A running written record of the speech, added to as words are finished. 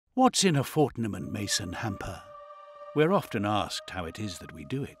What's in a Fortnum Mason hamper? We're often asked how it is that we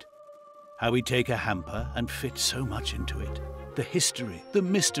do it. How we take a hamper and fit so much into it. The history, the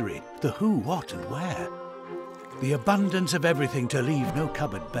mystery, the who, what and where. The abundance of everything to leave no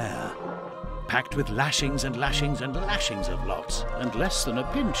cupboard bare. Packed with lashings and lashings and lashings of lots, and less than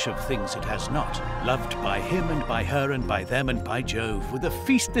a pinch of things it has not. Loved by him and by her and by them and by Jove. With a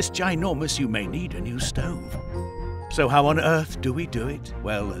feast this ginormous you may need a new stove. So how on earth do we do it?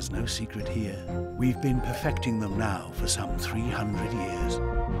 Well, there's no secret here. We've been perfecting them now for some 300 years.